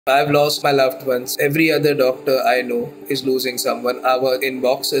I've lost my loved ones. Every other doctor I know is losing someone. Our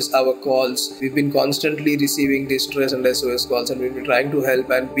inboxes, our calls, we've been constantly receiving distress and SOS calls, and we've been trying to help,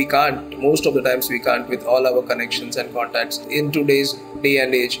 and we can't. Most of the times we can't with all our connections and contacts. In today's day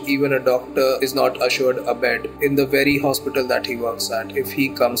and age, even a doctor is not assured a bed in the very hospital that he works at if he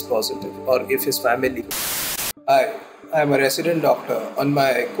comes positive or if his family. I'm a resident doctor on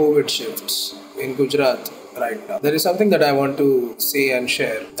my COVID shifts in Gujarat right now. There is something that I want to say and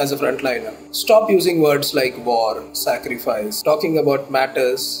share as a frontliner. Stop using words like war, sacrifice, talking about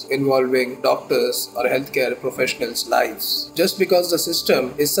matters involving doctors or healthcare professionals' lives. Just because the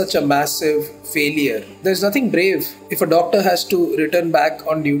system is such a massive failure, there's nothing brave if a doctor has to return back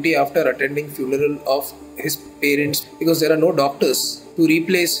on duty after attending funeral of his parents because there are no doctors to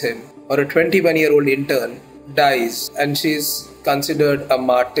replace him, or a 21-year-old intern dies and she's considered a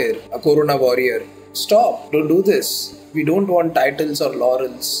martyr, a corona warrior. Stop, don't do this. We don't want titles or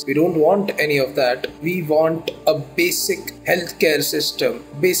laurels. We don't want any of that. We want a basic healthcare system,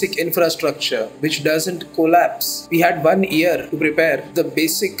 basic infrastructure which doesn't collapse. We had 1 year to prepare. The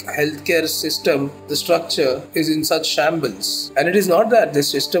basic healthcare system, the structure is in such shambles. And it is not that this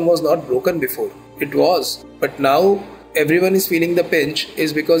system was not broken before. It was. But now everyone is feeling the pinch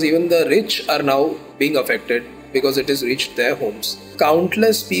is because even the rich are now being affected because it has reached their homes.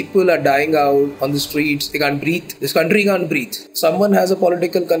 Countless people are dying out on the streets. They can't breathe. This country can't breathe. Someone has a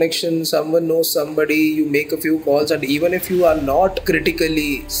political connection, someone knows somebody, you make a few calls, and even if you are not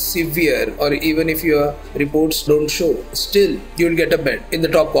critically severe or even if your reports don't show, still you'll get a bed in the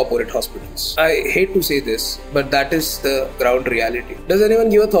top corporate hospitals. I hate to say this, but that is the ground reality. Does anyone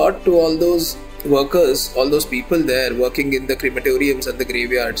give a thought to all those workers, all those people there working in the crematoriums and the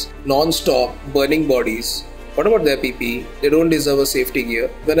graveyards, non-stop burning bodies? What about their PPE? They don't deserve a safety gear.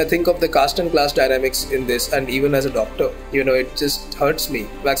 When I think of the caste and class dynamics in this, and even as a doctor, it just hurts me.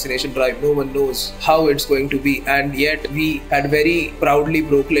 Vaccination drive, no one knows how it's going to be, and yet we had very proudly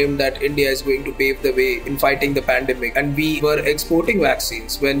proclaimed that India is going to pave the way in fighting the pandemic, and we were exporting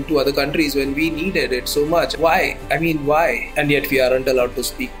vaccines to other countries when we needed it so much. Why? Why? And yet we aren't allowed to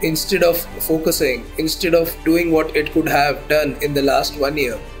speak. Instead of focusing, instead of doing what it could have done in the last 1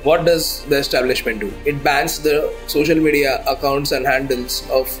 year, what does the establishment do? It bans the social media accounts and handles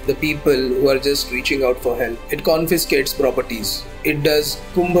of the people who are just reaching out for help. It confiscates properties. It does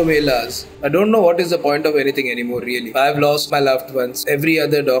Kumbh Melas. I don't know what is the point of anything anymore, really. I've lost my loved ones. Every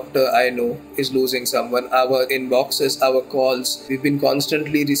other doctor I know is losing someone. Our inboxes, our calls, we've been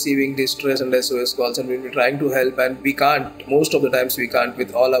constantly receiving distress and SOS calls, and we've been trying to help, and we can't. Most of the times we can't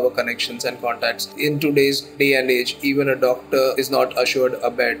with all our connections and contacts. In today's day and age, even a doctor is not assured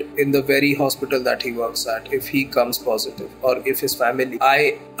a bed in the very hospital that he works at if he comes positive or if his family.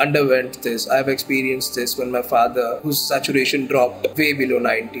 I underwent this. I've experienced this when my father, whose saturation dropped way below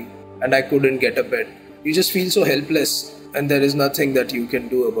 90, and I couldn't get a bed. You just feel so helpless, and there is nothing that you can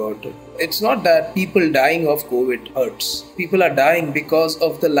do about it. It's not that people dying of COVID hurts. People are dying because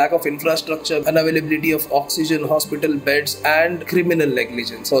of the lack of infrastructure, unavailability of oxygen, hospital beds, and criminal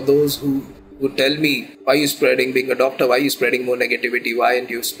negligence. For those who would tell me, why are you spreading, being a doctor, why are you spreading more negativity? Why aren't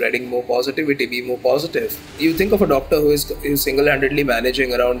you spreading more positivity? Be more positive. You think of a doctor who is single-handedly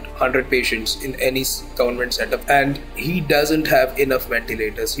managing around 100 patients in any government setup, and he doesn't have enough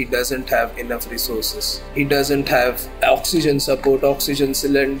ventilators. He doesn't have enough resources. He doesn't have oxygen support, oxygen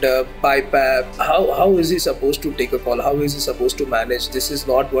cylinder, BiPAP. How is he supposed to take a call? How is he supposed to manage? This is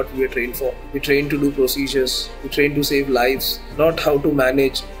not what we are trained for. We train to do procedures. We train to save lives, not how to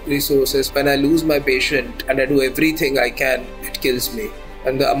manage resources. When I lose my patient and I do everything I can, it kills me.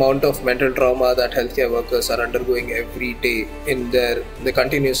 And the amount of mental trauma that healthcare workers are undergoing every day in the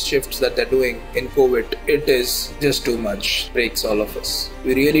continuous shifts that they're doing in COVID, it is just too much. Breaks all of us.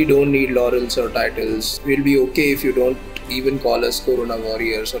 We really don't need laurels or titles. We'll be okay if you don't even call us Corona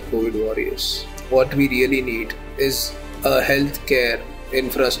warriors or COVID warriors. What we really need is a healthcare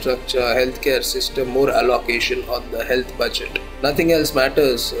infrastructure, healthcare system, more allocation on the health budget. Nothing else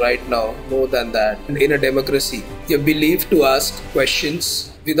matters right now more than that. In a democracy, you're believed to ask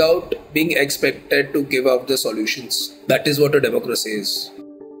questions without being expected to give up the solutions. That is what a democracy is.